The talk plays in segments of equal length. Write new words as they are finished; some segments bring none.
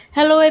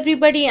Hello,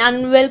 everybody,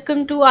 and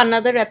welcome to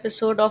another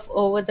episode of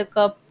Over the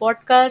Cup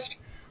podcast,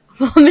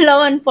 Formula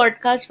One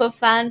podcast for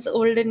fans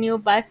old and new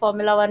by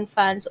Formula One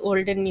fans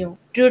old and new.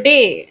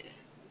 Today,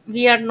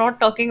 we are not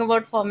talking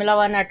about Formula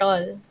One at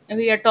all.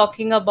 We are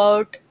talking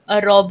about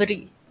a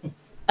robbery.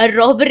 A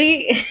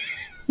robbery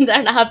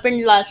that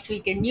happened last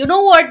weekend. You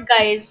know what,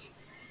 guys?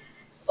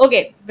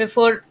 Okay,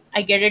 before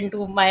I get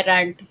into my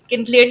rant, you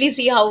can clearly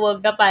see how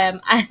worked up I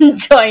am. I am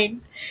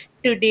joined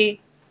today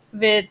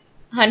with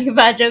Honey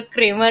Badger,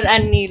 Kramer,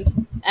 and Neil.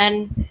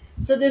 And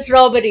so this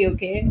robbery,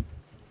 okay?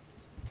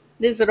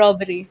 This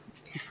robbery.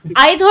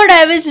 I thought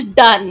I was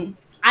done.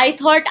 I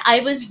thought I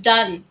was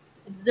done.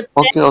 The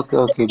Okay, players, okay,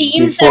 the okay.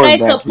 teams that Before I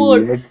that,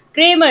 support. let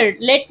Kramer,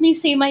 let me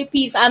say my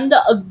piece. I'm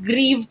the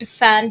aggrieved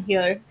fan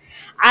here.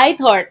 I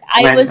thought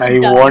I man, was I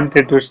done.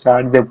 wanted to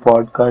start the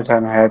podcast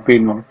on a happy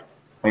note.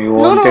 I No, no,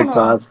 wanted to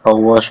no. ask how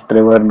was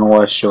Trevor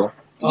Noah's show.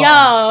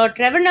 Yeah,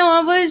 Trevor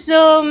Noah was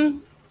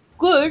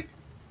good.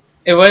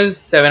 It was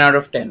 7 out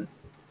of 10.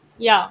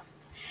 Yeah,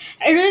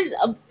 it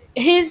was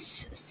his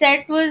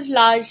set was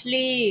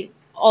largely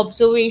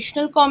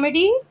observational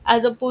comedy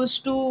as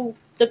opposed to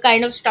the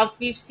kind of stuff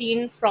we've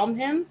seen from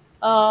him.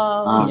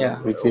 Yeah.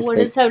 Which is What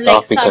like is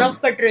like Son topical.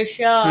 of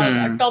Patricia,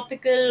 a Hmm.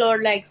 topical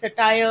or like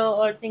satire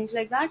or things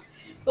like that.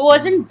 It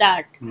wasn't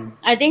that. Mm,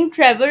 I think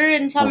Trevor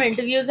in some okay.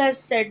 interviews has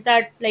said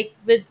that like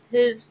with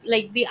his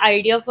like the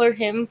idea for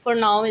him for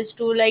now is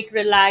to like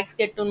relax,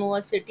 get to know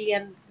a city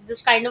and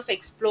just kind of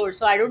explore.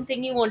 So I don't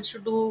think he wants to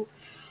do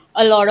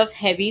a lot of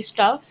heavy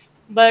stuff.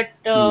 But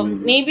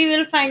Mm, maybe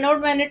we'll find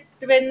out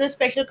when the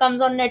special comes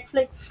on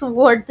Netflix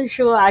what the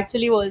show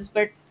actually was.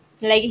 But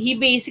like he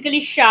basically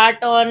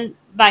shot on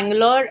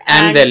Bangalore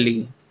And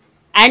Delhi.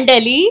 and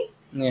Delhi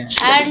Yeah.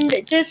 and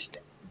just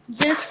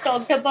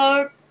talked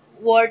about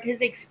what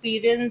his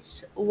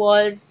experience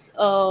was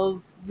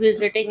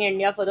visiting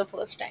India for the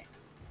first time.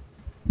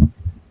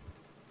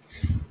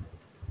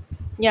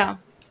 Yeah,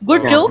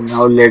 good yeah, Oh. now jokes.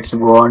 let's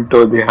go on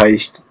to the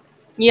heist.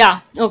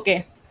 Yeah,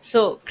 okay.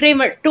 So,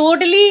 Kramer,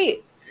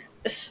 totally.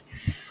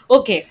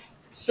 Okay,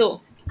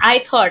 so I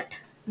thought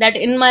that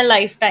in my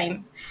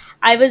lifetime,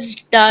 I was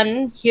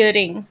done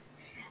hearing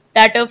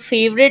that a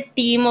favorite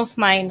team of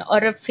mine or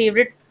a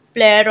favorite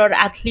player or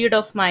athlete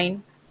of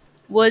mine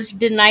was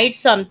denied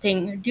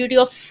something due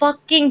to a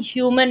fucking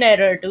human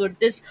error, dude.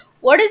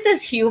 What is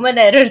this human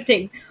error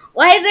thing?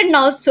 Why is it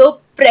now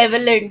so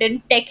prevalent in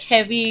tech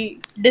heavy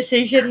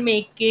decision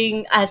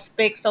making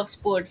aspects of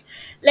sports?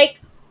 Like,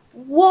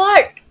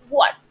 what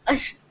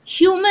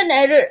human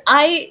error?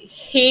 I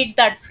hate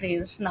that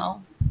phrase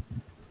now.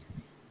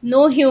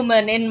 No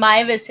human in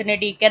my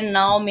vicinity can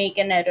now make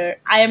an error.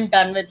 I am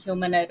done with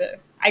human error.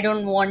 I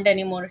don't want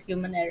any more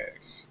human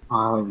errors.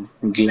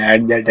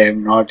 Glad that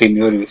I'm not in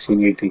your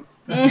vicinity.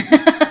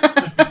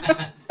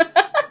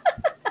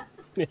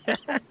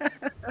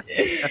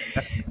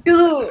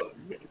 To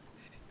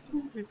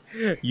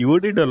You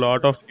did a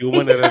lot of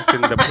human errors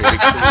in the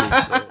prediction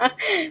league,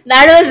 though.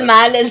 that was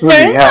malice. Dude,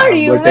 That is not yeah, but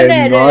human I'm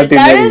error. not in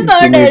That your is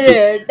not vicinity.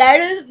 error. That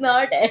is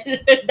not error.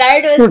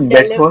 That was Dude,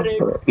 that was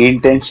deliberate.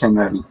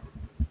 intentional.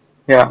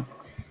 Yeah.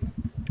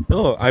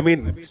 No, I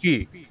mean,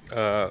 see,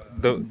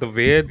 the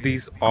way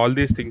these all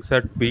these things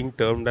are being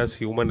termed as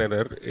human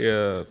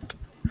error,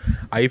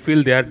 I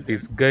feel they are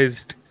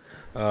disguised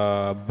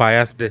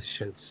biased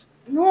decisions.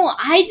 No,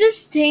 I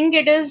just think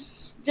it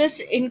is just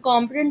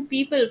incompetent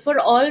people. For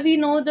all we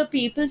know, the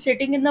people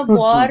sitting in the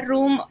war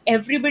room,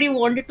 everybody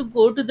wanted to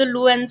go to the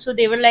loo, and so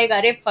they were like,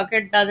 "Arey, fuck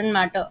it, doesn't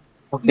matter."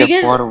 Okay,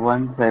 Because for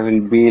once I will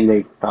be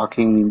like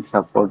talking in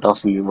support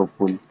of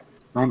Liverpool.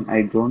 Man,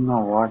 I don't know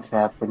what's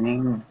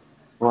happening,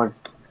 but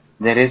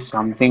there is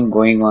something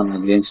going on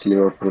against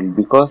Liverpool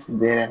because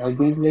there have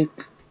been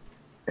like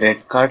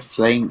red cards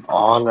flying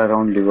all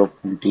around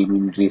Liverpool team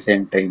in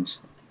recent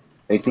times.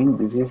 I think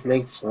this is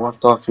like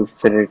fourth or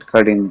fifth red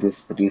card in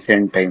this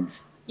recent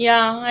times.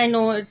 yeah, I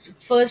know.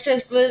 First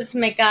it was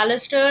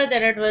McAllister,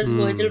 then it was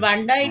Virgil Hmm.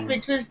 van Dijk, Mm.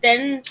 which was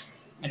then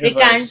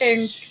recanted,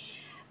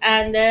 Reverse.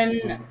 and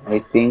then I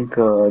think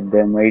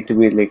they might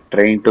be like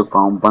trying to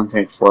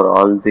compensate for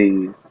all the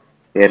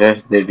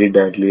errors they did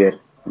earlier,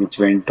 which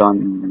went on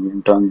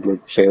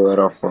like favor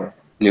of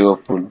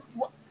Liverpool.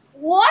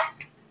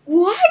 what?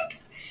 What?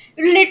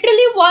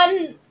 Literally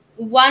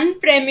one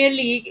Premier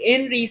League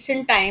in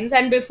recent times,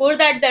 and before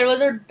that there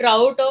was a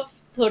drought of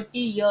 30 30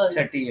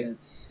 years.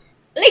 years.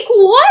 Like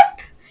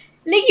what?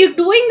 Like you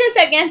doing this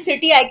against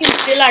City, I can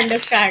still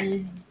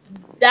understand.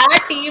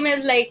 That team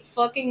is like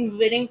fucking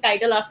winning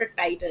title after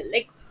title.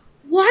 Like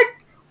what?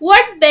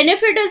 What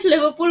benefit has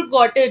Liverpool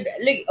gotten?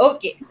 Like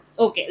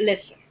okay,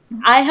 listen.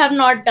 I have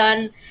not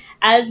done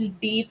as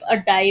deep a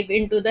dive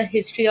into the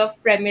history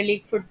of Premier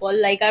League football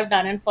like I've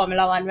done in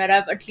Formula One, where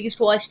I've at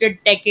least watched a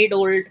decade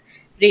old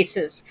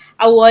races.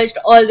 I watched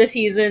all the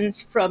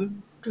seasons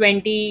from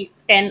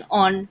 2010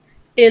 on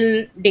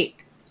till date.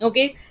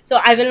 Okay, so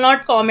I will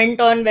not comment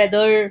on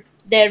whether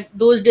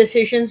those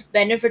decisions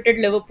benefited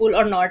Liverpool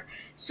or not.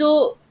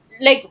 So,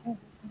 like,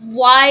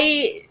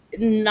 why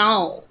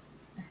now?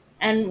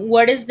 And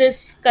what is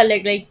this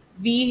collect? Like,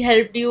 we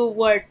helped you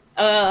what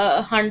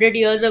 100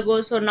 years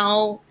ago, so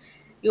now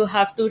you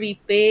have to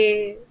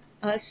repay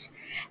us.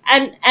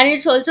 And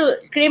it's also,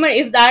 Kramer,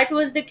 if that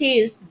was the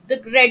case,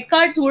 the red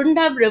cards wouldn't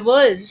have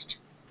reversed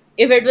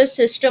if it was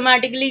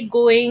systematically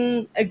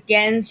going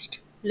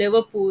against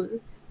Liverpool.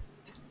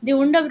 They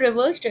wouldn't have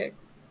reversed it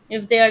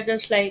if they are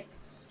just like,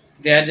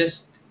 They are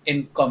just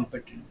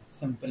incompetent.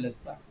 Simple as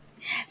that.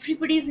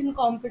 everybody's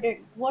incompetent.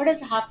 What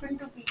has happened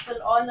to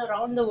people all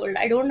around the world?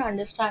 I don't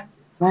understand.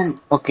 Man,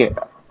 okay,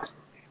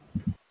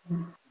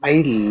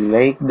 I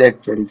like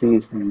that Chelsea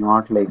is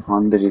not like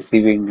on the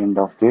receiving end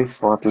of this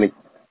for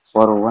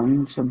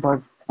once,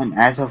 but and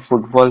as a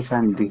football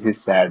fan, this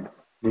is sad.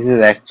 This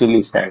is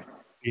actually sad.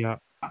 Yeah.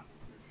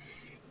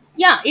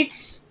 Yeah,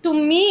 it's, to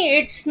me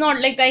it's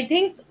not like, I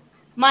think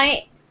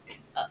my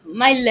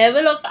my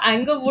level of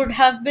anger would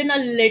have been a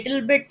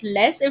little bit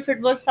less if it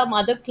was some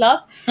other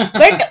club,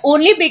 but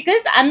only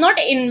because I'm not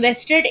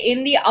invested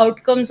in the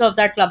outcomes of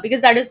that club,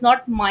 because that is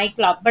not my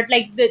club. But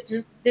like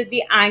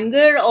the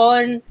anger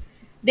on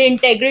the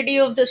integrity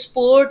of the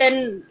sport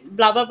and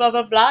blah blah blah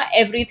blah blah,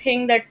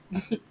 everything that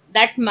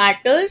that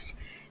matters,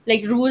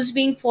 like rules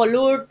being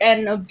followed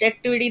and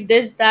objectivity,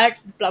 this that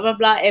blah blah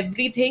blah,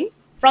 everything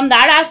from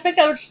that aspect,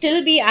 I would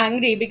still be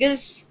angry,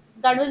 because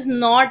that was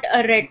not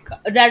a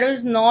that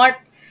was not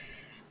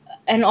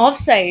an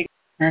offside.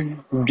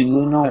 And do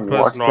you know That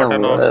was not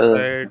an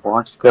offside.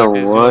 what's the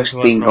Curtis Jones worst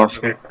was thing not of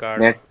a it? red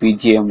card. That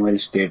PGML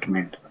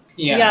statement.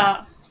 Yeah.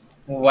 Yeah.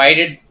 Why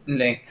did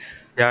like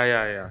Yeah,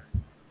 yeah, yeah.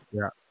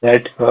 Yeah.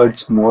 That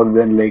hurts more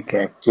than like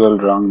actual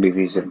wrong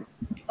decision.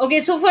 Okay,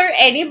 so for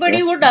anybody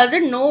That who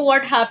doesn't know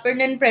what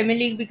happened in Premier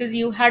League, because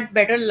you had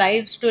better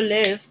lives to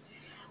live,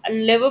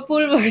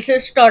 Liverpool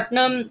versus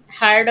Tottenham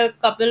had a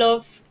couple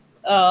of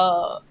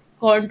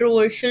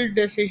controversial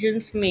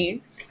decisions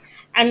made.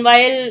 And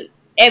while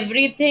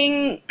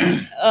everything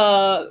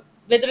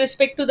with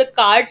respect to the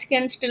cards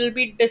can still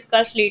be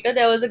discussed later,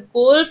 there was a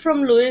goal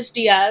from Luis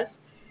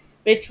Diaz,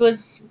 which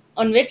was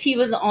on which he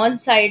was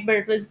onside, but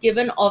it was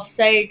given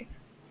offside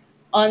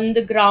on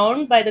the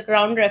ground by the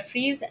ground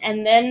referees,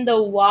 and then the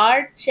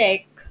VAR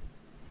check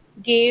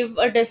gave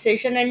a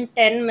decision in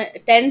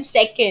 10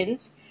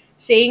 seconds,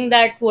 saying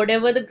that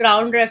whatever the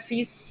ground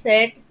referee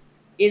said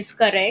is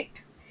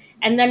correct,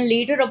 and then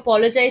later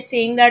apologized,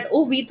 saying that,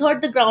 oh, we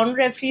thought the ground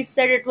referee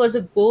said it was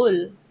a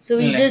goal, so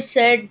we like just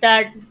said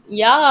that,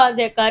 yeah,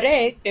 they're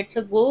correct, it's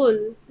a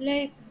goal.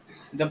 Like,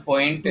 the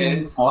point and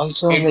is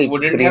also it like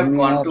wouldn't have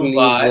gone Premier to League.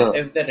 VAR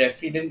if the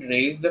referee didn't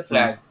raise the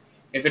Uh, flag.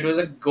 If it was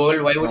a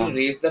goal, why would he uh,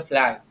 raise the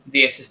flag?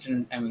 The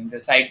assistant, I mean the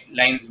side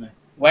linesman.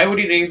 Why would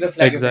he raise the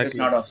flag if it is Exactly.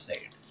 not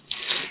offside?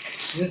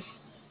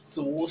 Just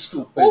so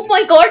oh stupid.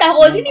 my god, I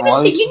wasn't and even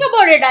thinking also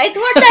about it. I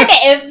thought that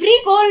every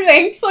goal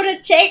went for a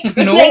check.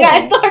 Like,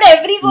 I No, thought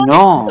every goal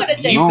went for no, a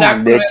check. he no,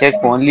 flagged for they red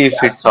check card. only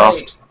if it's That's why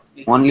off.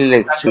 he Only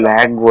like flagged for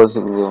red flag was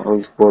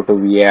go to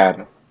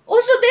VR. Oh,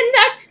 so then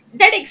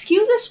that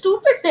excuse is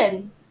stupid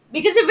then.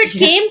 Because if it card.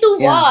 came to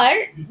Yeah, VAR,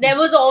 there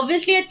was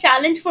obviously a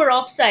challenge for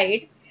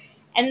offside,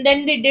 and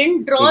then they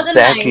didn't draw the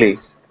exactly.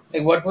 lines.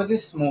 Like, what was they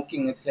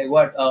smoking? It's like,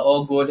 what?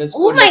 Oh, goal is Oh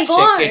scored. my Let's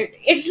check god! it.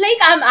 It's like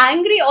I'm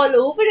angry all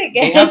over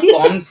They again. have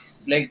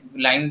comms, like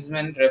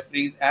linesmen,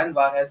 referees, and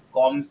VAR has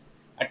comms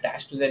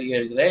attached to their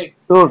ears, right?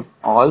 So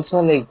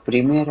also like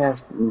Premier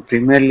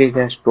League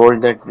has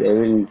told that they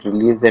will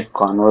release that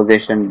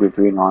conversation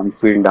between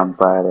on-field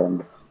umpire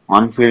and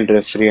on-field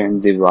referee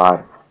and the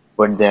VAR,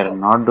 but they are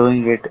not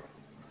doing it.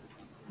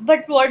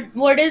 But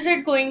what is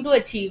it going to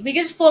achieve?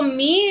 Because for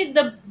me,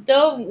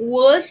 the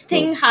worst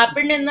thing So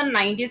happened in the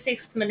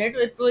 96th minute,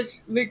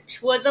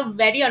 which was a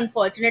very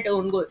unfortunate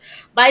own goal.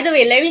 By the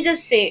way, let me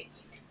just say,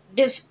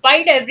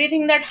 despite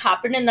everything that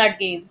happened in that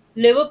game,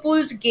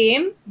 Liverpool's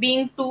game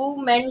being two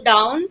men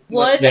down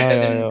Was was Yeah, better yeah,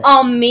 than yeah.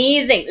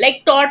 amazing.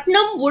 Like,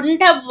 Tottenham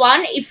wouldn't have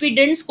won if we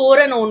didn't score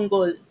an own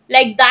goal.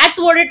 Like, that's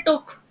what it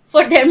took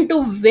for them to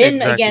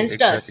win Exactly,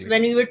 against us exactly.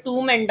 when we were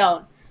two men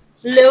down.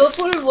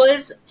 Liverpool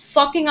was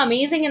fucking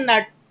amazing in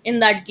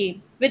that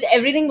game with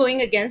everything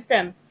going against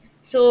them.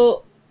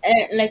 So,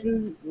 like,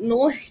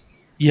 no,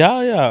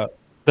 Yeah, yeah.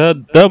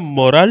 The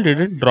morale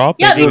didn't drop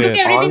yeah, we took dude,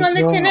 anywhere. everything on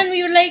the chin also and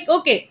we were like,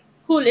 okay,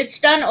 cool, it's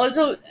done.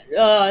 Also,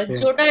 yeah,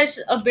 Jota is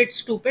a bit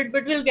stupid,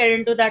 but we'll get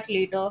into that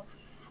later.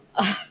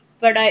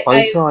 But I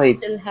also I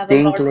still have a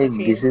think lot to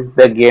like this say. is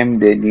the game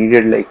they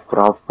needed like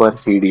proper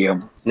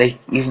CDM. Like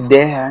if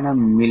they had a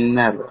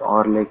Milner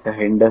or like a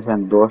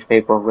Henderson, those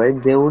type of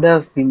guys, they would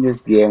have seen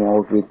this game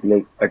out with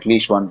like at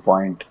least 1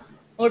 point.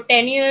 Or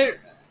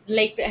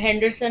like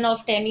Henderson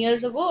of 10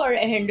 years ago, or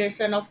a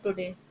Henderson of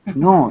today?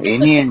 No,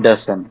 any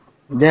Anderson.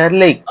 They are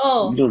like,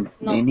 Oh, dude,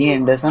 no, any cool.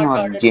 Anderson Not or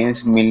Jordan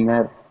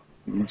Henderson.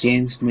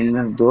 James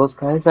Milner, those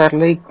guys are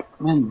like,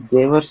 man,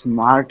 they were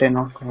smart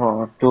enough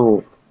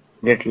to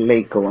get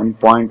like 1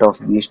 point of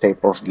these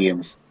type of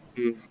games.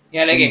 Mm.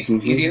 Yeah, like And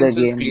this is the experience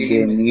was game clearly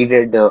they missing.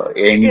 needed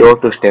Endo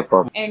to step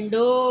up.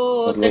 Endo,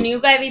 Or the like, new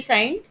guy we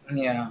signed?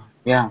 Yeah.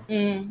 yeah,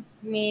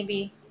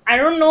 Maybe. I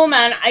don't know,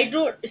 man. I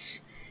don't.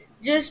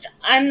 just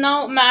I'm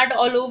now mad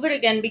all over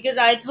again because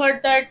I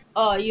thought that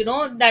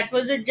that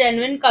was a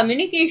genuine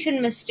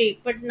communication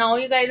mistake, but now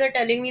you guys are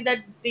telling me that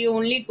they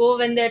only go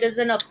when there is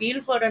an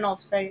appeal for an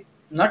offside.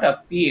 Not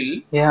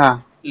appeal.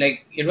 Yeah,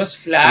 Like it was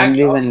flagged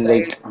only when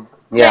offside.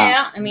 Yeah, yeah,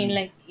 yeah. I mean,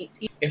 like,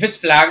 If it's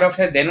flagged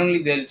offside, then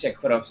only they'll check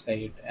for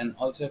offside, and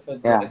also for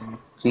the yeah. rest.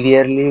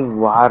 Clearly,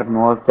 VAR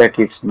knows that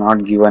it's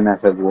not given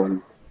as a goal.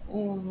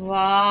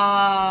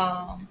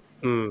 wow.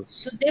 Hmm.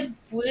 So they're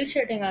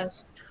bullshitting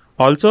us.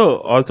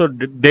 Also,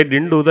 they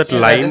didn't do that Yeah,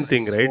 that line is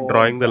thing, right? so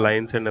Drawing the dumb.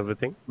 lines and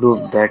everything.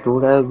 Dude, that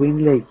would have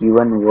been like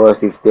even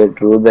worse if they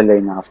drew the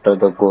line after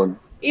the goal.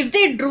 If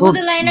they drew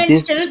the Dude, line and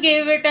this, still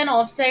gave it an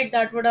offside,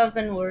 that would have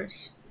been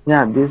worse.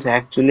 yeah, this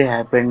actually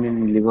happened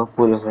in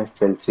Liverpool versus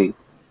Chelsea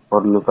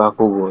for Lukaku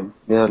goal.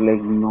 They were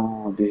like,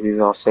 no, this is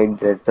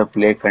offside, let the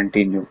play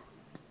continue.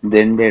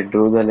 Then they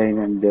drew the line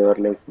and they were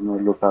like, no,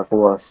 Lukaku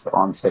was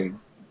onside.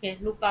 Okay,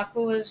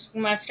 Lukaku was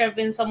must have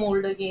been some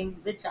older game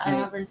which I Yeah.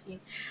 haven't seen.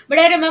 But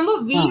I remember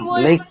we Huh,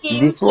 watched like the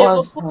game this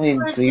was Liverpool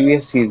in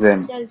previous versus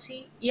season.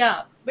 Chelsea.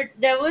 Yeah, but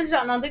there was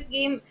another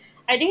game.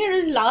 I think it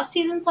was last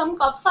season, some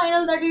cup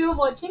final that we were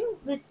watching,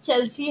 which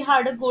Chelsea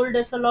had a goal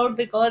disallowed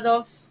because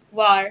of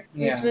VAR,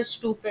 which Yeah. was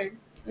stupid.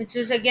 Which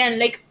was again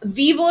like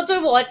we both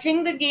were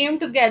watching the game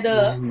together.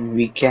 Man,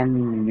 we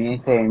can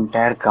make an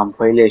entire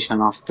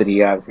compilation of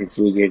 3 hours if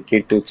we get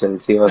it to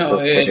Chelsea No,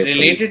 versus related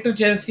referees. to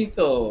Chelsea,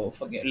 though,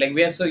 forget. Like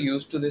we are so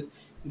used to this.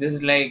 This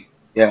is like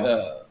Yeah,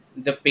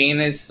 the pain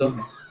is so.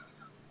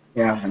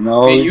 yeah. We're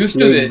Now it's used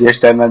to like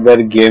just this.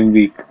 another game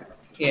week.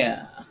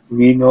 Yeah,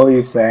 We know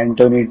if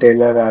Anthony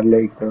Taylor are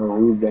like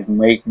who is that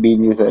Mike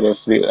Dean is a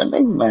referee. And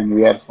like man,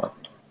 we are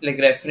fucked. like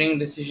refereeing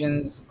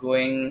decisions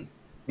going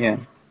Yeah.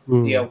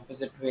 the Hmm.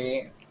 opposite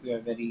way. We are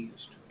very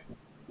used to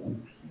it.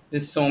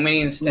 There's so many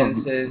No,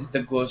 instances.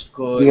 The ghost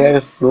we goal,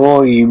 are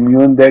so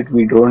immune that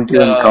we don't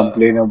even the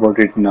complain about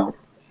it now.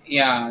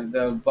 yeah,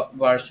 the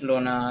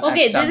Barcelona at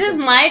Okay, this is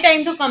Stamford my Bridge.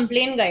 time to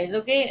complain, guys.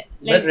 Okay,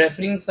 But like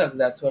refereeing sucks.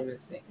 That's what we're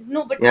saying.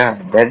 no, but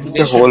Yeah, that's They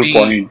the should whole be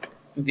point.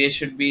 they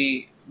should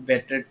be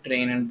better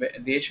trained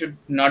and they should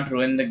not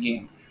ruin the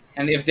game.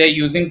 And if they're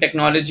using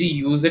technology,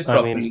 use it I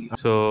mean, properly.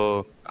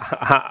 so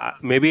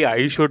maybe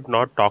I should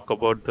not talk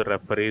about the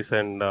referees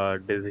and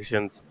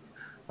decisions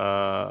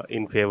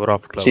in favor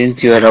of club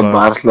Since you are a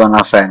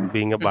Barcelona because fan.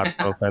 being a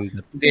Barcelona fan,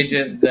 They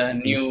just the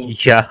new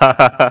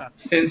yeah,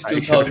 since I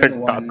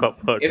shouldn't talk 2001.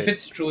 about If it.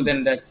 it's true,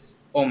 then that's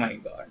oh my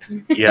god.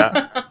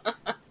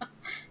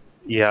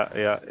 Yeah,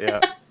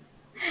 yeah.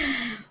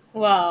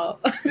 wow.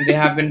 They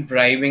have been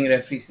bribing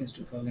referees since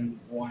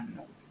 2001.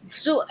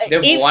 So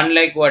They've if won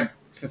like what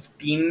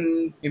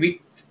 15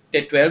 maybe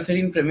 12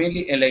 13 Premier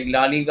League like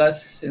La Liga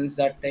since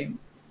that time.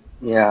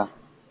 Yeah.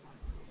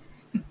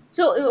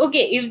 so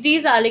okay, if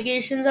these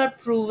allegations are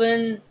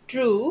proven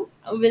true,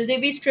 will they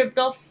be stripped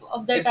off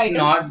of their It's titles?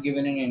 not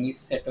given in any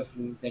set of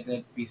rules that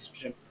they'll be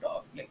stripped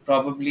off. Like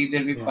probably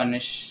they'll be Yeah.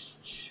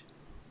 punished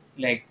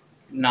like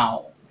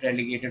now,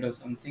 relegated or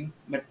something.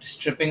 But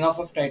stripping off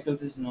of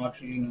titles is not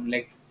really known.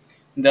 Like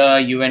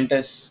the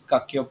Juventus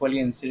Caciopoli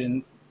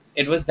incident,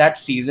 it was that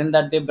season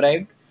that they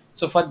bribed.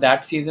 So for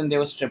that season they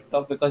were stripped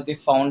off because they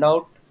found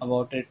out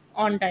about it,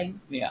 On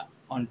time. yeah,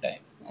 on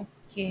time.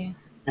 Okay.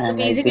 So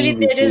And I basically, think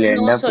there this will is end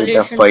no up with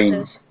a solution to fine.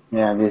 this.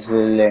 Yeah, this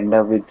will end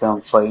up with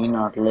some fine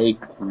or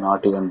like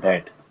not even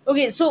that.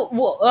 Okay, so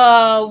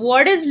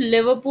what is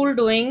Liverpool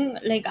doing?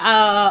 Like,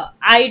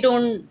 I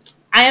don't,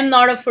 I am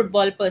not a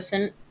football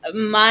person.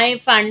 My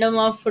fandom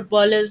of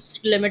football is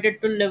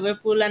limited to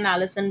Liverpool and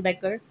Alison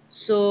Becker.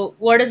 So,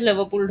 what is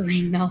Liverpool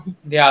doing now?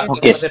 They asked If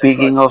him Okay, for the record.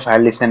 speaking of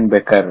Alison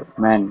Becker,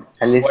 man,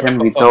 What a Alison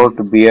without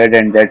performance. beard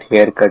and that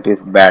haircut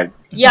is bad.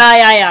 yeah,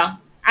 yeah, yeah,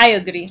 I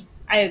agree.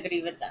 I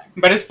agree with that.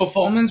 But his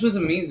performance was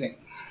amazing.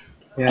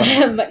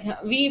 Yeah.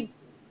 But we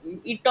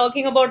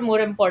talking about more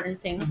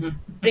important things.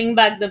 Bring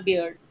back the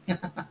beard.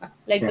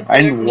 Like the Yeah.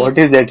 beard And what needs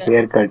is to be that done.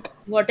 haircut?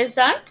 What is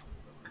that?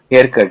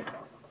 Haircut.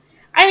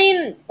 I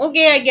mean,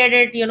 okay, I get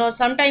it.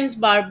 Sometimes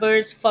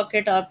barbers fuck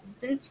it up.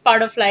 It's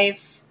part of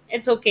life.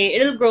 It's okay.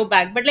 It'll grow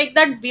back. But like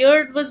that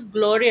beard was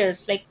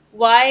glorious. Like,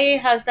 why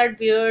has that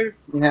beard?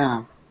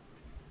 Yeah.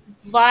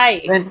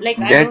 Why? Well, Like,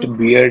 I don't. that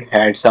beard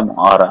had some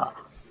aura.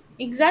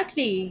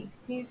 Exactly.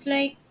 He's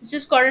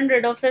just gotten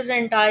rid of his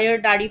entire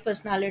daddy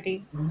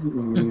personality.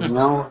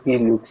 Now he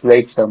looks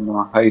like some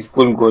high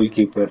school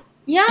goalkeeper.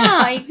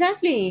 Yeah,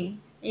 exactly.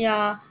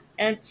 Yeah,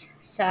 it's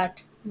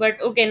sad.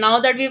 But okay, now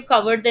that we've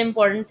covered the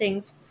important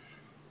things,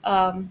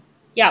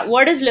 yeah,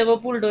 what is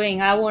Liverpool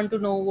doing? I want to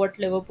know what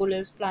Liverpool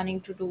is planning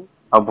to do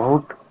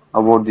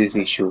About this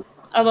issue.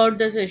 about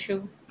this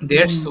issue.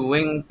 They're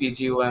suing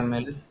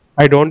PGOML.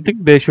 I don't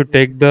think they should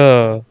take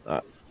the.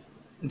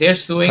 They're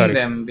suing Sorry,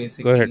 them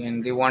go ahead. basically,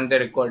 and they want the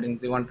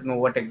recordings. They want to know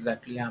what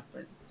exactly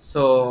happened.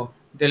 So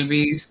they'll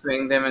be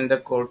suing them in the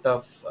court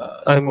of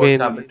I sports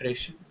mean,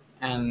 arbitration.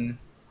 And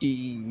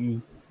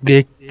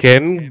they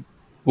can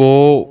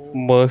go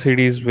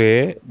Mercedes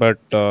way, but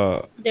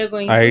They're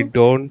going I to.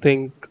 don't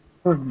think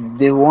So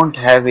they won't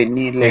have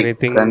any like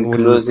anything will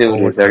conclusive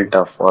overturn. result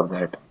of for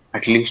that.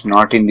 At least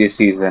not in this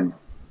season.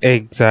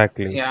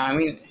 Exactly. Yeah, I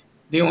mean,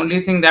 the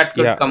only thing that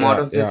could Yeah, come out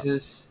yeah, of yeah. this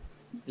is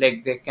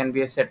like there can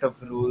be a set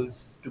of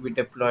rules to be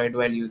deployed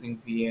while using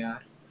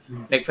VAR.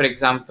 Like for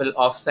example,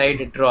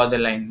 offside, draw the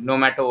line. No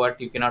matter what,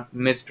 you cannot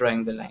miss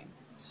drawing the line.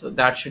 So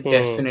that should Hmm.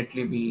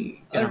 definitely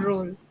be, A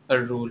rule. a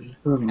rule.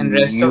 So And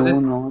rest of you the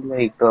know,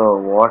 like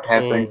what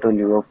happened Hmm. to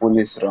Liverpool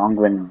is wrong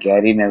when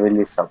Gary Neville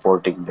is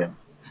supporting them.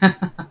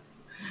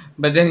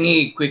 but then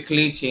he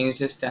quickly changed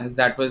his stance.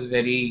 That was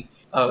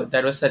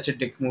such a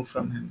dick move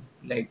from him.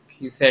 Like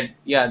he said,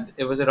 yeah,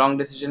 it was a wrong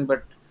decision,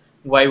 but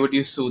why would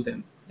you sue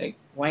them? Like,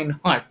 why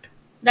not?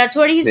 That's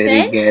what he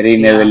Very said? Gary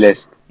Yeah,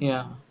 Neville-esque.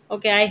 yeah.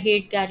 Okay, I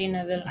hate Gary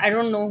Neville. I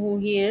don't know who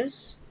he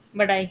is,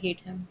 but I hate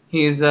him.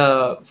 He is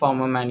a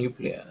former Manu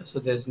player, so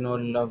there's no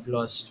love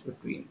lost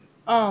between.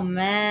 Oh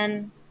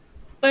man.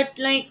 But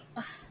like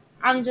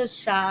I'm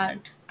just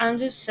sad. I'm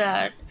just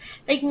sad.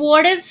 Like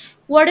what if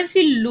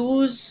we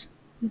lose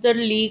the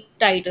league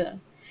title?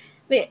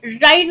 Wait,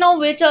 right now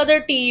which other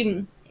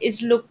team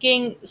is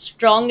looking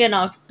strong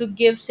enough to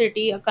give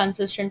City a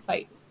consistent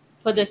fight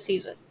for this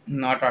season?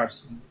 Not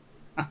Arsenal.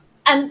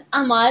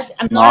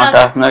 I'm not Not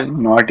asking. Arsenal,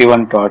 not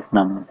even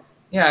Tottenham.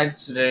 Yeah,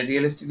 it's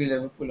realistically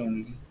Liverpool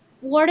only,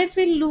 What if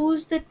we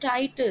lose the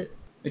title?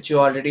 which you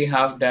already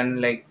have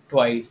done like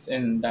twice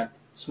in that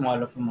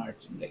small of a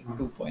margin, like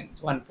 2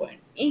 points, 1 point.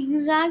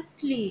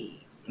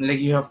 Exactly. Like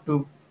you have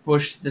to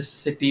push the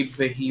City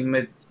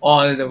behemoth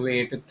all the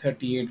way to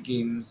 38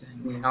 games,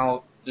 and Yeah.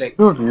 now like,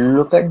 Dude,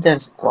 look at their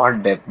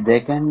squad depth. They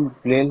can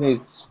play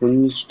like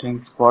full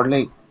strength squad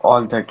like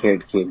all the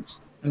trade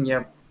games.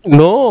 yep.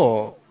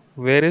 No.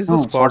 Where is the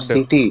No, for squad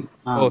depth? City.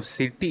 Oh,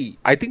 City.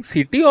 I think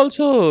City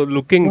also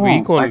looking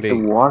weak No, at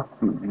only.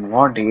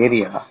 what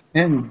area?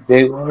 And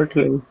they got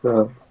like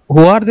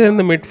Who are they in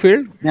the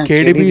midfield? yeah,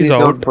 KDB KDB is is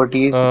out, out. but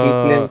he is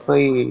Uh, replaced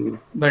by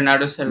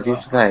Bernardo this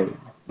Silva. guy.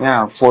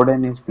 Yeah,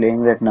 Foden is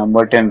playing that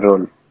number 10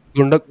 role.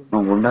 Gunda,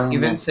 No, Gundogan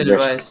Even has Silva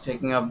left. is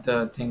taking up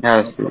the thing.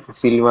 Yeah,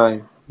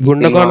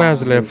 Gundogan has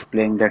Silva is left.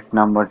 playing that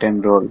number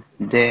 10 role.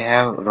 They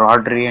have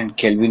Rodri and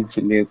Kelvin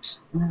Phillips.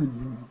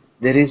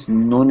 There is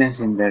Nunes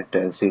in that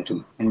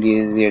city, and he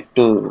is yet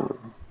to.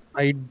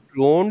 I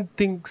don't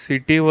think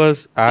City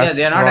was as Yeah,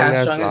 they are not strong as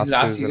as strong as last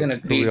last season, season,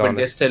 to be agreed, but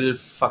they're honest. still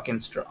fucking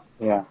strong.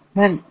 Yeah,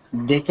 man,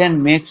 they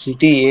can make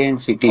City A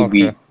and City Okay.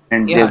 B,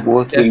 and they Yeah,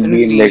 both will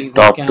be in definitely like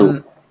they top two.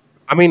 can.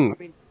 I mean,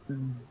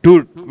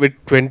 dude, with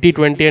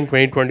 2020 and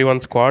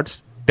 2021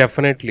 squads,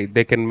 definitely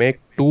they can make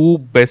two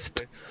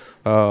best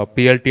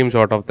PL teams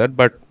out of that,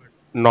 but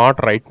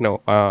not right now,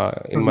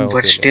 in my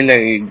But opinion. still,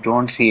 I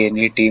don't see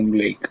any team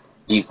like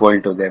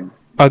equal to them.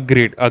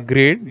 Agreed,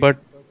 agreed. But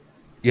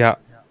yeah,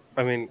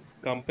 I mean,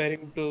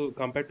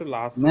 compared to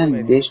last season, I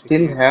Man, they think still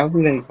City have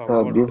is like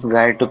somewhat. this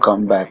guy to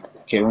come back,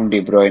 Kevin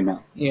De Bruyne.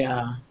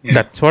 Yeah. Yeah.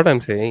 That's what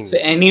I'm So saying.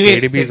 anyway,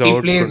 KDB is City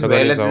out, plays Gundogan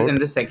well is in out.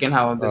 the second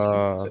half of the season,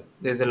 Uh, so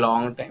there's a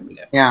long time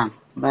left. Yeah,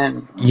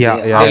 man, yeah,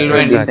 they yeah, They'll after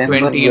win exactly. December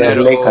 20 they in are a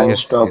like Yes, row. yes, yes.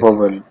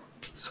 unstoppable.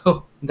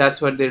 So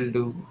that's what they'll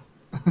do.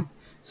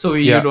 So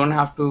you Yeah, don't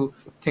have to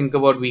think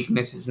about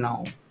weaknesses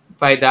now.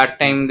 By that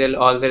time, they'll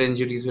all their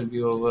injuries will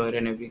be over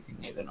and everything.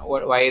 I don't know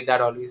why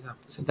that always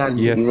happens. So that's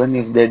And even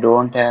if yes, they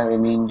don't have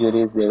any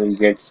injuries, they will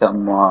get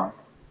some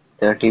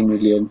 30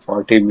 million,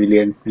 40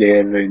 million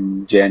player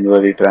in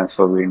January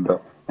transfer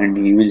window, and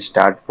he will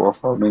start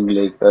performing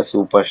like a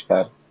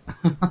superstar.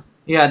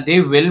 yeah,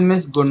 they will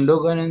miss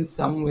Gundogan in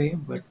some way,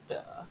 but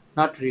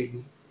not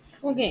really.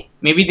 Okay.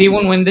 Maybe they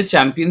won't win the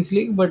Champions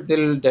League, but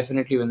they'll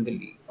definitely win the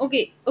league.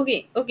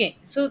 Okay.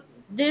 So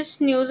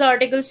this news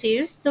article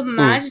says the hmm,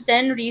 match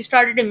then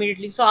restarted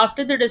immediately. So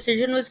after the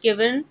decision was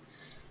given,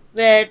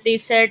 where they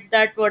said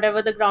that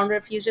whatever the ground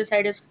referees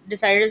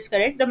decided is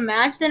correct, the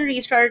match then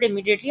restarted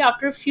immediately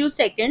after a few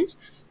seconds.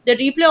 The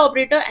replay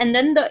operator and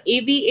then the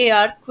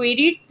AVAR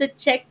queried the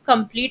check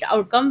complete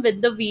outcome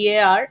with the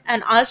VAR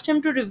and asked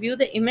him to review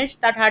the image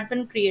that had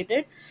been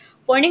created,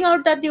 pointing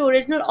out that the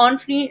original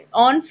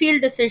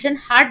on-field decision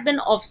had been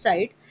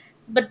offside,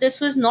 but this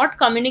was not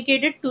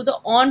communicated to the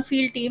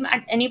on-field team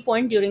at any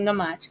point during the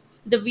match.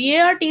 The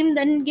VAR team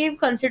then gave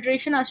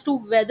consideration as to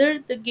whether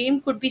the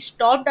game could be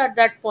stopped at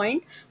that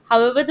point.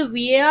 However, the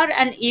VAR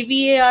and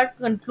AVAR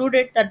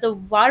concluded that the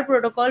VAR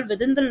protocol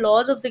within the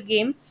laws of the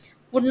game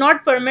would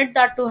not permit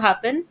that to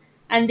happen,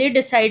 and they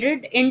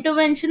decided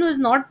intervention was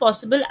not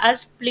possible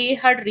as play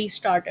had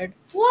restarted.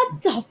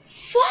 What the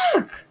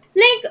fuck?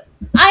 Like,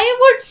 I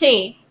would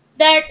say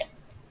that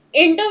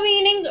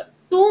intervening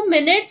 2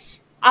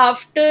 minutes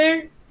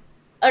after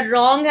a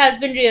wrong has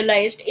been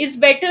realized is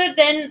better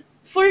than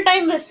full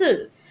time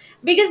whistle,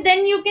 because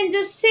then you can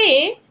just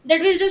say that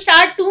we'll just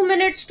add 2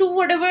 minutes to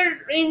whatever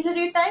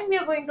injury time we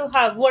are going to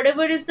have,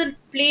 whatever is the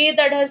play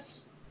that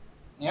has,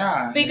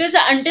 Yeah, because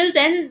it's. until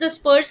then the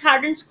Spurs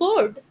hadn't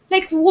scored.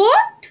 Like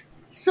what?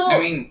 I So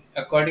mean,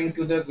 according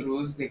to the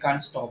rules, they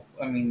can't stop.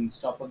 I mean,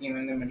 stop a game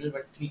in the middle,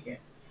 but okay.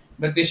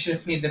 But they should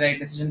have made the right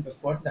decision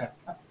before that.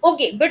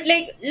 okay, but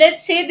like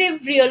let's say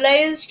they've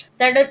realized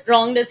that a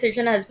wrong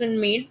decision has been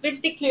made,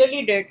 which they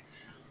clearly did.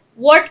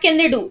 What can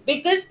they do?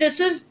 Because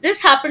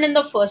this happened in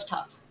the first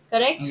half,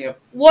 correct? Yep.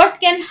 What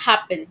can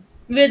happen?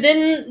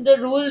 within the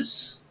rules,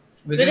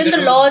 Within within the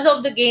the laws of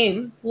rules, the game,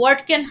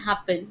 what can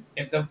happen?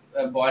 if the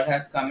ball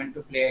has come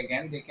into play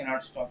again, they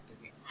cannot stop the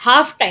game.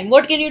 Halftime.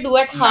 What can you do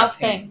at Nothing,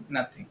 halftime?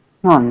 nothing,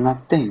 No,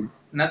 nothing.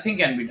 nothing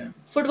can be done.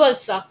 Football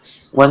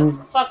sucks. Once,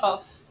 Fuck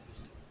off.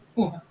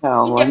 Ooh,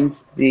 Yeah.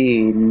 once the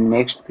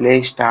next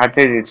play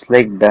started, it's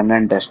like done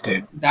and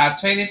dusted.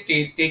 that's why they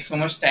take so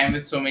much time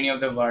with so many of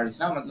the words.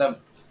 Na? Matlab,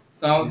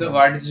 some of the Yeah.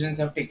 word decisions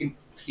have taken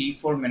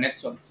 3-4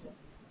 minutes also.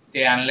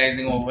 They're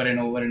analyzing over and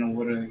over and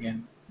over again.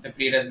 The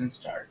play doesn't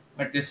start.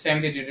 But this time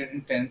they did it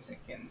in 10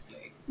 seconds.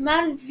 Like,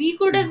 Man, we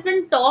could have been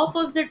top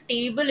of the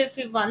table if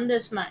we won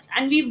this match,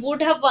 and we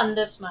would have won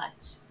this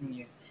match.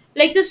 yes.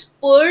 Like, the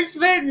Spurs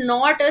were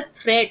not a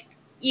threat,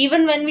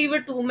 even when we were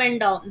two men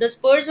down. The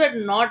Spurs were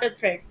not a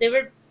threat. They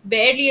were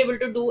barely able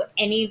to do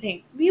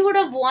anything. We would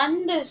have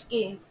won this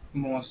game.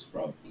 Most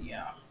probably,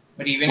 yeah.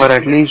 But even Or if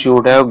at you, least you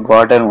would have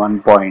gotten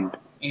 1 point.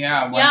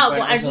 yeah, one Yeah,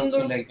 point I was think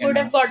also we like could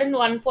have enough. gotten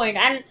 1 point,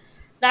 and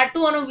that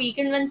too on a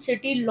weekend when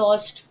City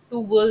lost to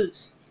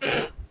Wolves.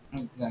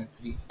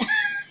 Exactly.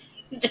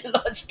 They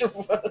lost to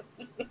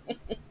Wolves.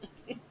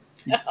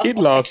 He Oh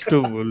my lost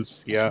to god.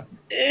 Wolves, yeah.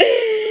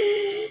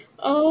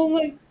 Oh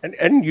my.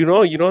 And you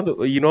know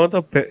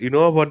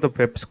about the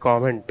Pep's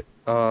comment.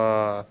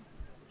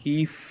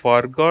 He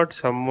forgot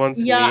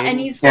someone's Yeah, and name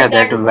he Yeah, said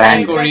that that That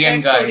Wang,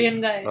 Korean that guy.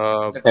 Korean guy.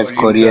 The that Korean in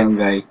guy. Korean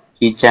the guy,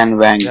 He Chan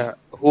Wang, yeah.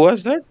 Who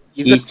was that?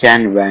 Is it? He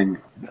Chan Wang.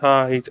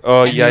 He's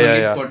oh And he yeah, yeah,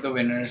 only yeah. scored the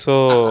winner.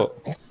 So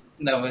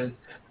That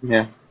was.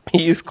 Yeah.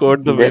 he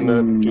scored the winner,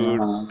 Then dude.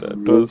 That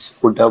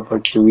Wolves put was up a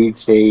tweet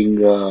saying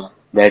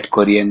that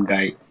Korean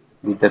guy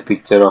with a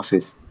picture of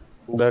his.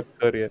 that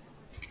Korean.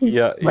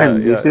 Yeah, yeah,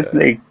 Man, yeah, this is yeah.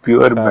 like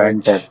pure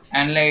banter. Savage.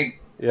 And like,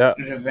 Yeah,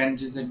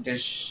 revenge is a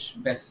dish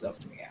best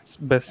served. Yeah. it's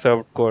best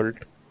served cold.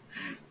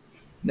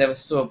 That was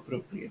so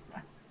appropriate,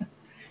 man.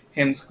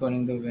 Him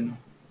scoring the winner.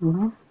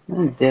 Mhm.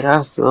 And there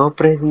are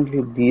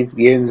surprisingly these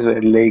games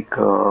where like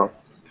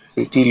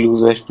City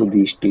loses to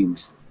these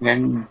teams,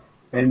 and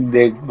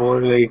they go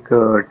like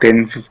a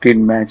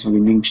 10-15 match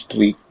winning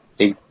streak,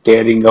 like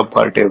tearing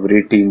apart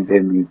every team they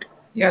meet.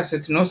 Yeah, so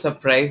it's no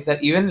surprise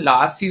that even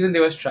last season they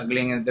were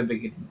struggling at the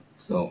beginning.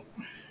 So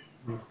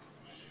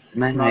it's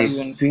Man, not I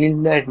even.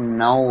 feel that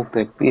now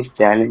Pep is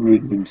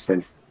challenging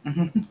himself.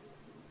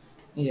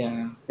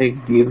 Yeah.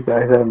 Like these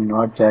guys are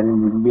not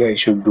challenging me, I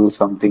should do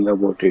something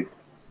about it.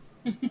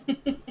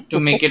 To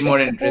make it more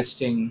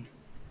interesting.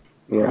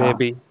 Yeah.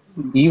 Maybe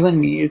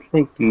Even he is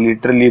like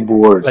literally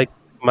bored. like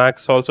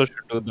Max also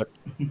should do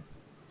that.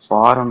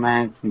 For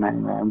Max,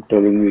 man, I'm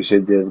telling you, he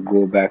should just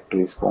go back to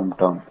his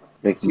hometown.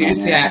 Like, man,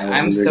 Seriously, I have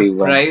I'm already won.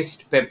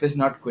 surprised Pep is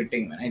not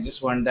quitting, man. I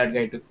just want that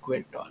guy to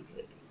quit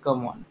already.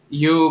 Come on.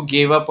 You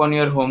gave up on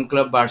your home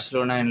club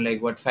Barcelona in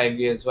like what 5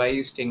 years? Why are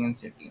you staying in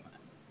City, man?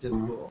 Just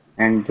Mm. go.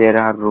 And there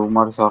are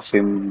rumors of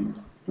him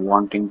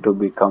wanting to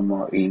become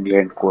a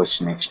England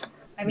coach next.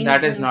 I mean,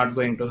 That is not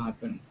going to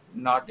happen.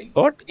 Not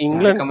What he'll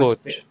England become a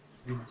coach?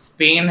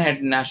 Spain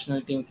head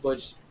national team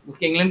coach.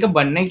 उसके England का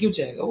बनना ही क्यों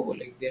चाहेगा वो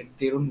like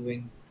they don't win.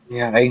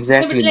 Yeah, no, but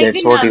exactly. like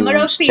That's the what he number of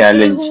wants. people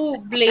Challenge. who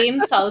blame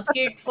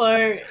Southgate for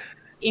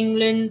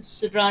England's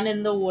run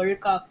in the World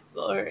Cup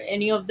or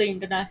any of the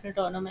international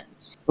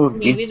tournaments. So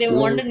Maybe it's they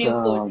want a like new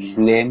coach. Yeah,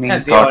 blaming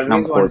they Tottenham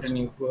always want a coach.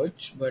 new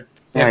coach, but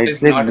Yeah, Pep it's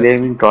is like not a.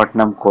 blaming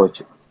Tottenham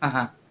coach.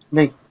 Uh-huh.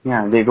 Like,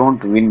 yeah, they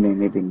don't win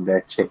anything.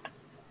 That's it.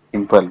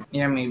 Simple.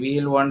 Yeah, maybe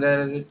he'll want that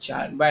as a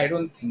chance, but I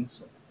don't think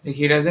so. Like,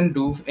 he doesn't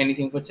do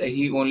anything for.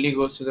 He only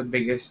goes to the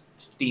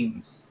biggest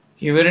teams.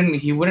 He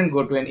wouldn't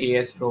go to an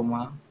AS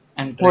Roma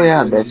and Oh try to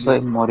yeah, win a that's why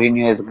league.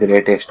 Mourinho is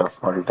greatest of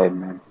all time,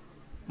 man.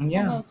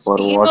 Yeah. For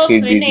Speaking what he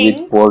of did with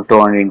winning,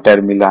 Porto and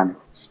Inter Milan.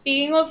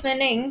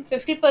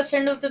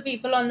 50% of the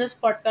people on this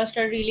podcast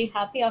are really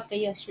happy after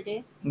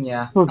yesterday.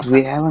 Yeah. Dude,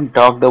 we haven't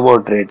talked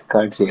about red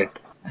cards yet.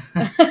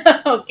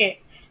 Okay,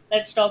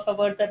 let's talk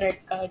about the red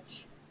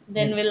cards.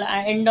 Then we'll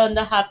end on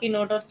the happy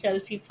note of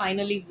Chelsea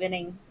finally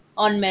winning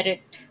on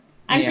merit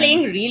and Yeah.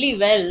 playing really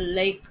well.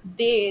 Like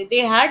they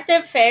had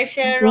their fair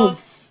share Dude,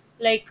 of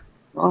like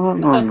no,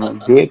 no,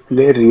 no. They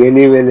play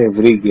really well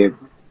every game.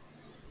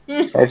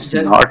 That's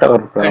Just not our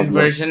problem.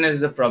 conversion is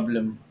the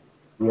problem.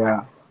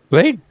 Yeah.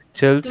 Wait,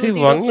 Chelsea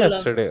 2-0 won Fulham.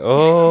 yesterday.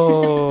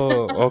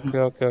 Oh, okay,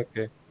 okay,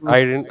 okay.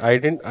 I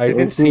didn't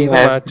Chelsea see the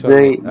has match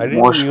only. the I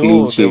didn't most clean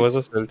knew there was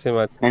a sheets, Chelsea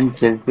match and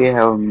yesterday. Chelsea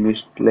have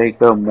missed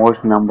like a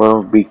most number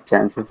of big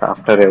chances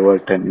after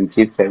Everton, which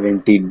is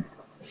 17.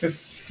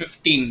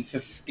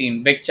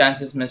 15. Big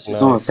chances missed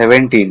is No, Nice. 15.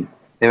 17.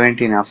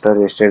 17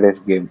 after yesterday's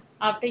game.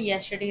 After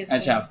yesterday's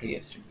Acha, game. after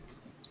yesterday's.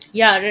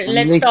 Yeah, And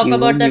let's like talk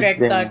about even the if red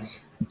they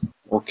cards.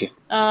 okay.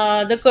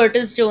 The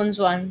Curtis Jones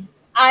one.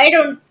 I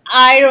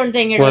don't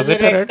think it Was was a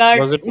it a red red? card.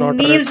 Was it not a red?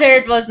 Neil said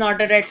it was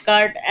not a red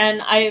card,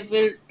 and I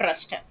will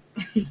trust him.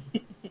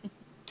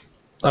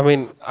 I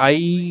mean,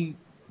 I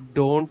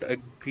don't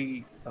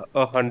agree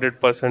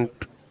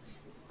 100%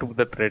 to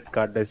the red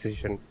card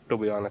decision, to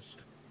be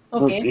honest.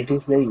 Look, Okay. it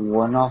is like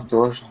one of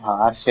those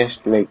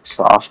harshest like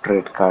soft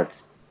red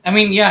cards. I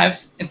mean, yeah,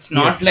 it's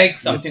not like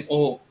Yes, something. yes.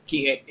 Oh,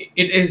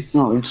 It is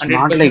No, it's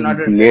not 100% like not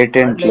a red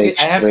card. blatant, Like like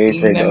I have straight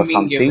seen red or them being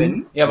something.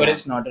 given, yeah, but Yeah,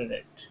 it's not a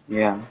red.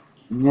 yeah,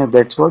 yeah.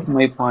 That's what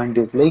my point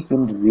is. Like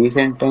in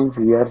recent times,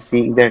 we are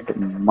seeing that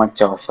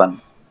much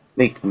often.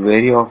 Like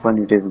very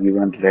often, it is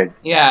given red.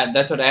 Yeah,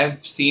 that's what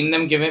I've seen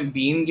them given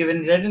being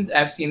given red, and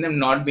I've seen them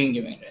not being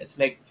given red. It's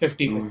like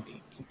 50 Mm.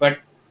 50. But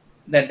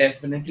that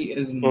definitely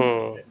is not a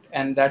Hmm. red.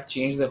 And that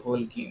changed the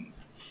whole game.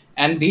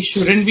 And they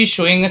shouldn't be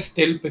showing a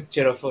still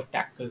picture of a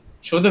tackle.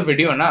 Show the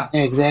video, na?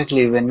 Yeah,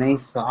 exactly. When I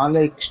saw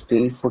like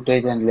still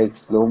footage and like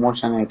slow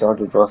motion, I thought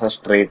it was a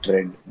straight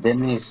red.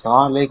 Then I saw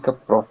like a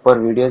proper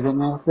video,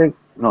 then I was like,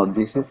 no,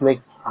 this is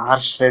like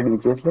harsh red,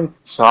 which is like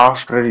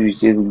soft red,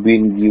 which is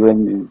being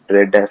given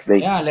red as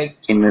like Yeah, like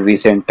in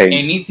recent times.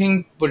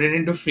 anything put it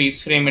into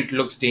freeze frame, it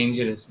looks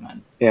dangerous,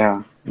 man.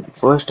 Yeah.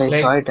 First I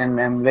saw Like, it and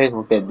I'm like,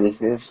 okay,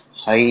 this is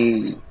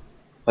high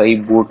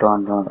boot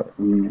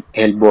on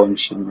elbow and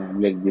shin.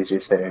 I'm like, this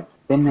is red.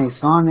 Then I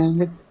saw and I'm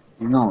like,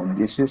 no,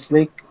 this is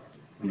like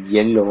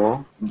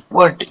yellow,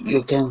 but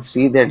you can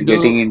see that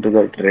getting do into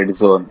that red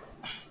zone.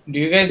 do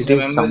you guys It is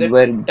remember the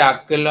somewhere.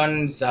 tackle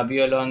on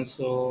Xabi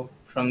Alonso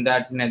from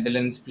that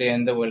Netherlands play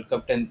in the World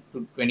Cup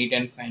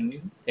 2010 final?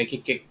 Like he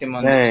kicked him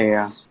on the Yeah, yeah,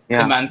 yeah. chest. The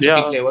Yeah. Man City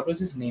Yeah, player. What was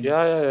his name?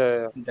 yeah, yeah, yeah,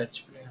 yeah.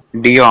 Dutch player.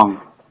 De Jong,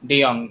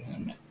 De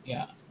Jong.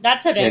 Yeah.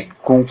 That's a that red.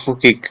 kung fu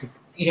kick.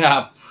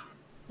 Yeah.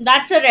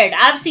 That's a red.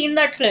 I've seen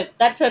that clip.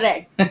 That's a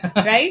red,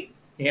 right?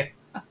 Yeah.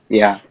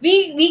 Yeah.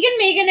 We can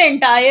make an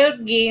entire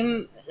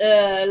game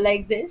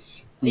like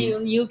this.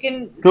 Mm. You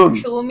can Dude,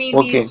 show me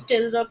these okay.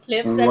 stills or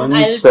clips, and I'll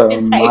Once decide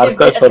if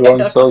Marcus they're red or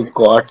Alonso not.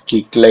 got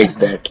kicked like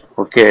that.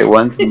 Okay,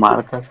 once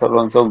Marcus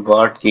Alonso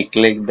got kicked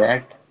like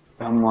that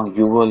from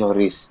Hugo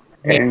Lloris,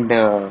 Yeah.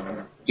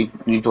 and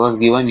it was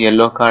given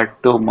yellow card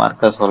to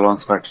Marcus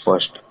Alonso at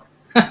first.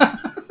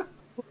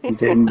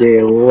 Then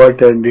they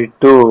overturned it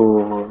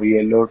to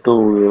yellow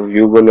to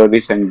Hugo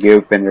Lloris and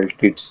gave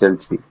penalty to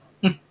Chelsea.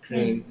 Hmm.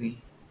 Crazy.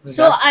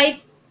 So That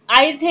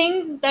I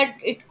think that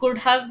it could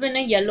have been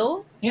a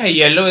yellow. yeah,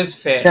 yellow is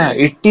fair. Yeah, Like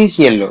it is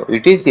yellow.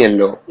 It is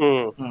yellow.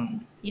 Hmm. hmm.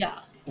 Yeah,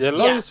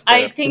 Yellow yeah. is I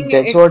fair. think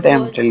That's it what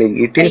I'm was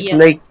telling. It a is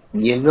yellow. like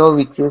yellow,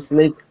 which is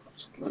like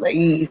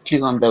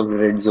slightly on the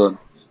red zone.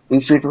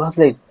 If it was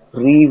like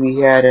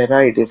pre-VR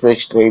era, it is like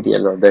straight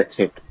yellow. That's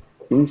it.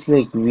 Since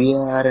like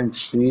VR and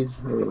freeze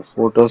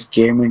photos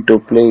came into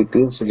play, it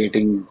is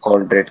getting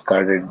called red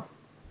carded.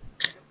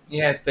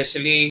 Yeah,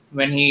 especially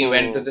when he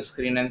went to Hmm. the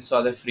screen and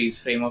saw the freeze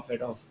frame of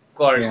it. Of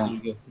course, Yeah,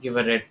 he'll give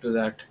a red to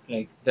that.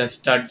 Like the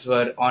studs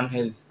were on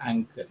his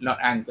ankle, not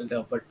ankle,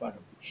 the upper part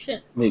of.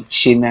 Shit. like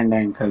shin and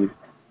ankle.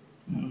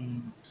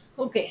 Mm.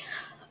 Okay.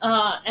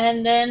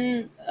 And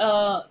then,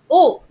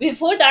 oh,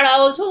 before that, I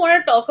also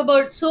want to talk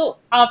about. So,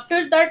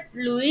 after that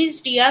Luis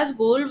Diaz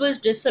goal was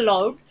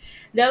disallowed,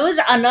 there was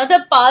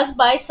another pass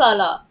by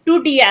Salah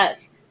to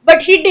Diaz,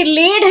 but he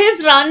delayed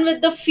his run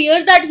with the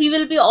fear that he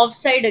will be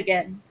offside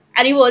again,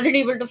 and he wasn't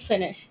able to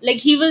finish. Like,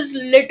 he was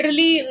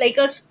literally like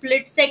a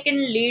split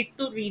second late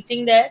to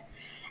reaching there,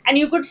 and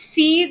you could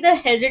see the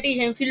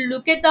hesitation. If you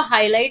look at the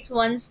highlights,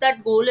 once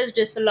that goal is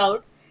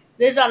disallowed,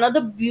 there's another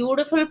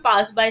beautiful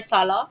pass by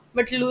Salah,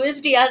 but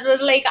Luis Diaz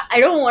was like, I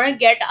don't want to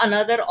get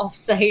another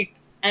offside,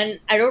 and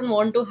I don't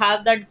want to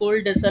have that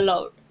goal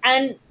disallowed.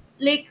 And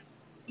like,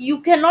 you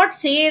cannot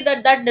say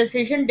that that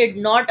decision did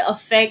not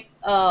affect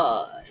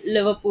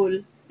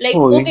Liverpool. Like,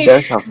 Oh, it okay,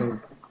 does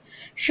affect.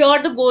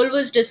 sure, the goal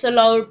was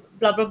disallowed,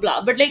 blah blah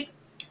blah, but like,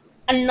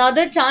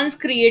 another chance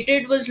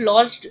created was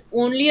lost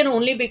only and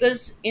only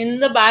because in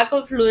the back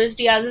of Luis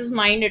Diaz's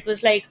mind it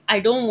was like, I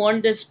don't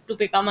want this to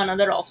become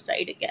another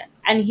offside again,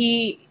 and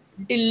he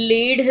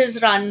delayed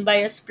his run by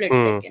a split Hmm.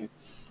 second.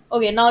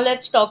 Okay, now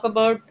let's talk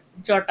about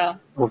Jota.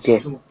 Okay.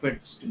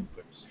 Stupid,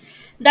 stupid, stupid.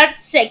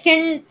 That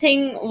second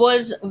thing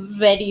was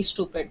very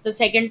stupid. The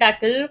second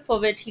tackle for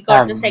which he got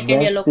Yeah, the second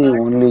that's yellow the card.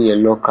 only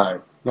yellow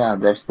card. Yeah,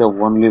 that's the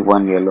only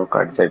one yellow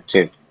card. That's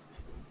it.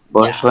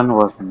 First Yeah, one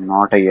was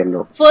not a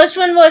yellow. first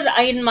one was,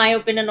 in my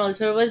opinion,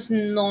 also was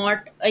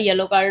not a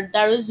yellow card.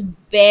 That was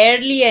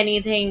barely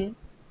anything.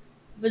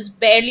 Was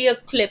barely a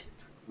clip.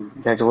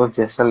 That was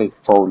just a like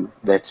foul.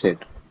 That's it.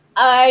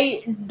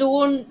 I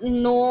don't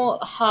know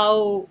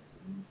how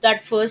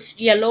that first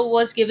yellow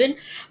was given,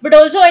 but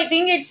also I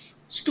think it's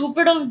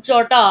stupid of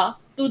Jota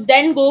to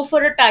then go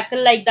for a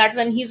tackle like that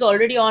when he's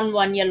already on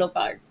one yellow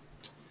card.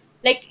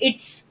 Like,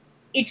 it's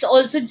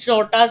also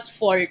Jota's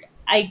fault.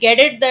 I get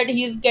it that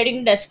he's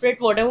getting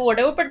desperate,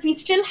 whatever, but we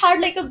still had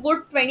like a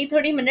good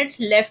 20-30 minutes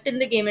left in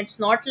the game. It's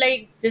not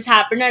like this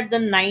happened at the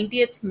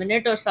 90th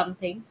minute or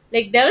something.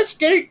 Like, there was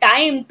still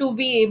time to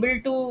be able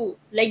to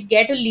like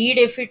get a lead.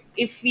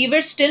 If we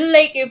were still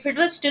like, if it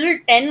was still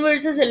 10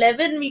 versus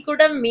 11, we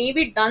could have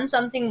maybe done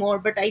something more.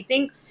 But I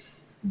think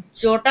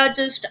Jota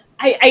just,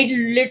 I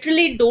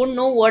literally don't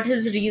know what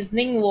his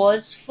reasoning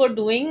was for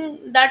doing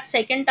that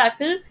second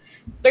tackle.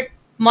 But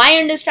my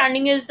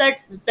understanding is that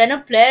when a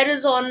player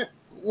is on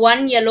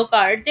one yellow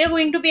card, they're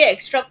going to be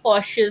extra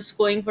cautious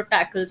going for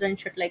tackles and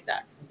shit like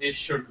that. They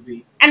should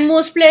be. And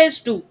most players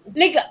do.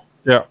 Like,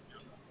 Yeah.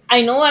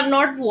 I know I've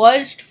not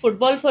watched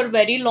football for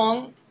very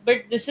long,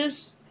 but this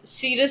is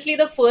seriously,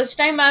 the first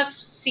time I've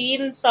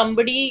seen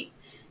somebody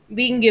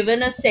being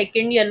given a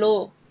second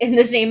yellow in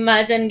the same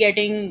match and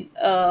getting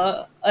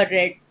a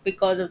red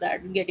because of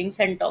that, getting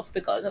sent off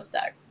because of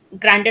that.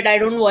 Granted, I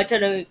don't watch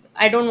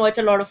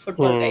a lot of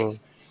football, Hmm.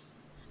 guys.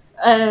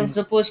 As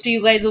opposed to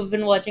you guys who've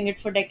been watching it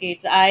for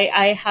decades, I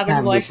Yeah,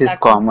 haven't this watched is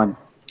that much. common.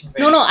 No,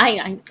 Very no,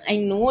 common. I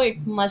know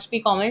it must be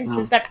common. It's Uh,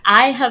 just that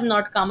I have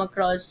not come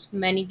across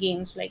many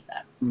games like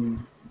that. mm,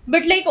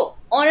 But like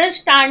on a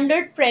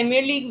standard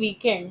Premier League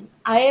weekend,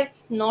 I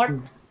have not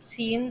mm.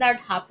 seen that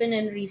happen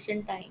in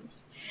recent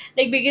times.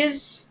 Like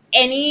because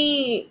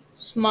any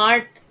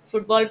smart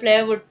football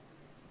player would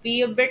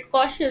be a bit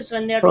cautious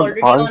when they're So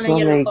already on a also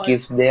yellow like card.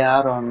 if they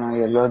are on a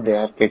yellow, they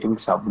are getting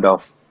subbed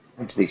off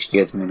at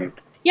 60th minute.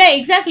 Yeah,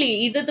 exactly.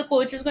 Either the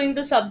coach is going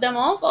to sub them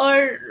off,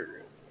 or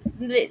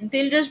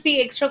they'll just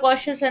be extra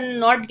cautious and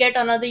not get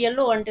another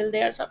yellow until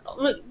they are subbed off.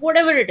 Like,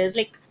 whatever it is,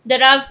 like there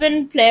have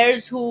been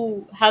players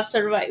who have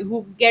survived,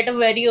 who get a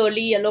very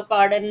early yellow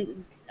card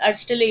and are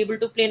still able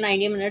to play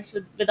 90 minutes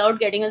without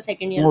getting a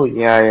second Oh yellow.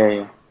 yeah, yeah,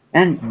 yeah.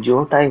 And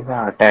Jota is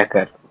an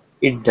attacker.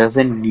 It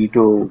doesn't need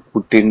to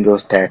put in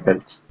those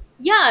tackles.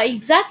 Yeah,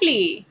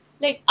 exactly.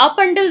 Like up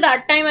until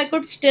that time, I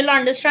could still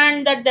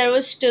understand that there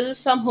was still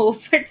some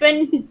hope. But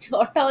when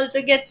Jota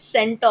also gets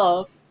sent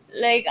off,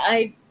 like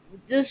I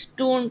just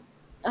don't.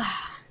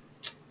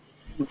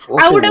 I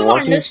Okay, would have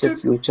what is the understood.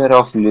 future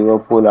of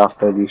Liverpool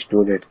after these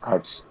two red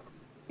cards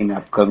in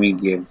upcoming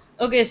games?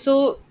 Okay,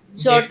 so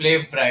They play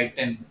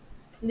Brighton.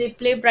 they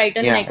play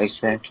Brighton Yeah,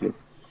 next week. exactly.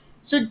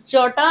 So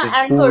Jota Okay,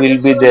 and who Curtis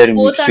will be Jones their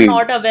both are midfield?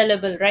 not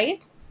available,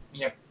 right?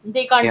 Yep.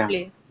 They can't Yeah,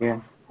 play. yeah.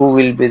 Who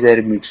will be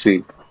their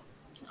midfield?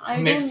 I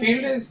don't Midfield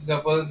know. is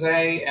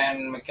Zabulzai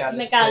and McAllister,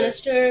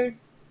 McAllister.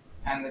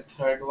 and the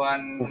third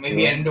one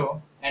maybe Okay.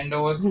 Endo.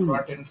 Endo was Hmm.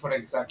 brought in for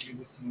exactly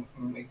this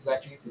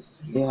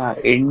reason. Yeah,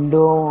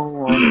 Indo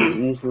was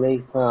is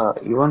like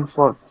even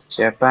for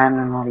Japan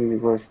and all,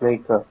 it was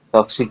like a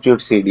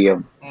substitute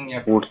CDM.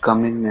 Yep. Would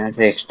come in as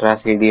an extra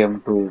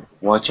CDM to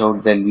watch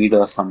out the lead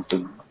or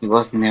something. He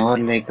was never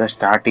like a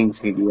starting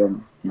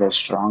CDM, the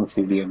strong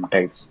CDM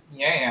types.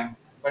 Yeah, yeah.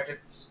 But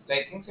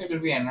I think so it will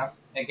be enough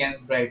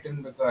against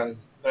Brighton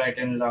because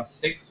Brighton lost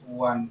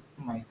 6-1.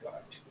 My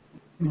God.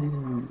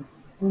 Hmm.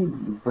 I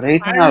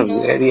Brighton are don't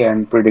know. very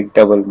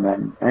unpredictable,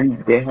 man,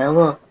 and they have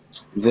a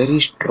very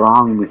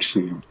strong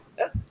midfield.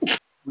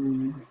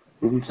 Hmm.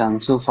 Since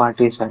Ansu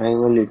Fati's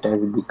arrival, it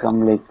has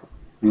become like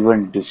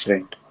even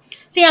different.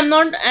 See, I'm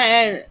not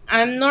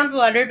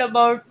worried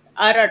about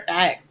our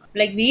attack.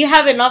 Like we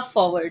have enough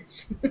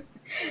forwards.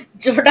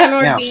 Jota not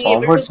Yeah, being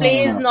able to forwards are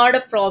play is enough. not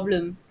a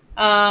problem.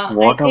 I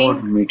What about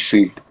think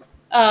midfield?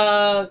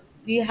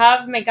 we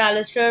have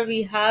McAllister,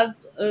 we have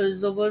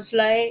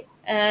Zoboslai,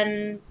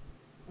 and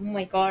oh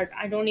my god,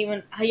 I don't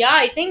even. Yeah,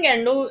 I think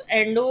Endo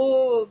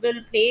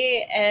will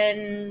play,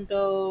 and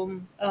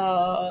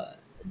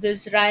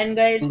this Ryan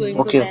guy is going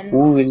to Okay,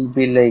 who bench. will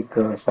be like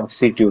a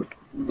substitute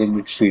in the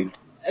midfield?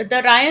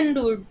 The Ryan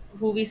dude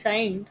who we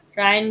signed,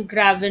 Ryan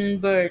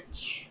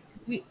Gravenberch.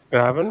 We,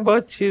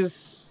 Gravenberch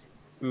is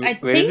I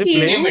where is think he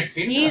Is he a playing?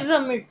 he's midfielder? a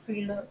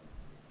midfielder.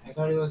 I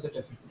thought he was a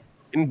defender.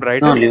 In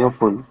No, Brighton? Yeah,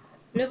 Liverpool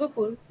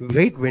Liverpool.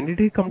 Wait, when did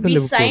he come to We Liverpool?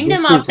 signed this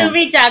him after season.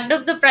 we jacked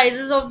up the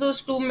prices of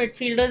those two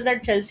midfielders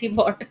that Chelsea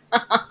bought.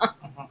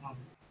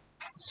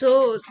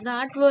 So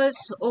that was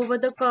over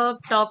the curb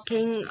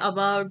talking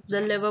about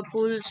the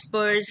Liverpool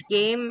Spurs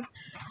game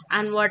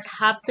and what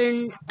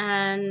happened,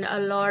 and a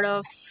lot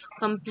of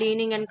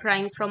complaining and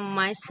crying from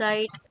my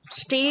side.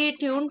 Stay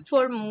tuned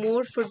for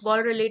more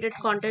football related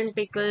content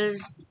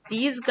because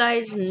these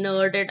guys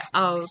nerded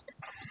out,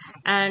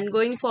 and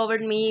going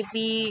forward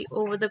maybe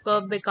over the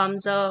curve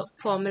becomes a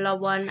Formula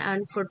 1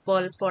 and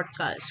football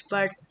podcast.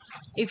 But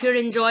if you're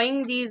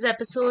enjoying these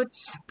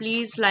episodes,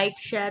 please like,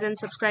 share, and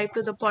subscribe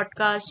to the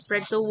podcast.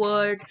 Spread the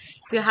word.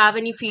 If you have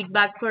any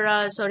feedback for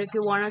us, or if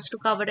you want us to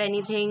cover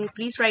anything,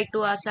 please write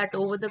to us at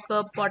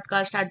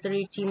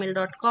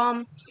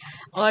overthecurvepodcast@gmail.com,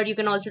 or you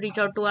can also reach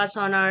out to us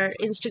on our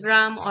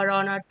Instagram or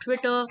on our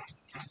Twitter.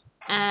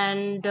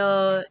 And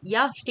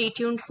yeah, stay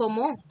tuned for more.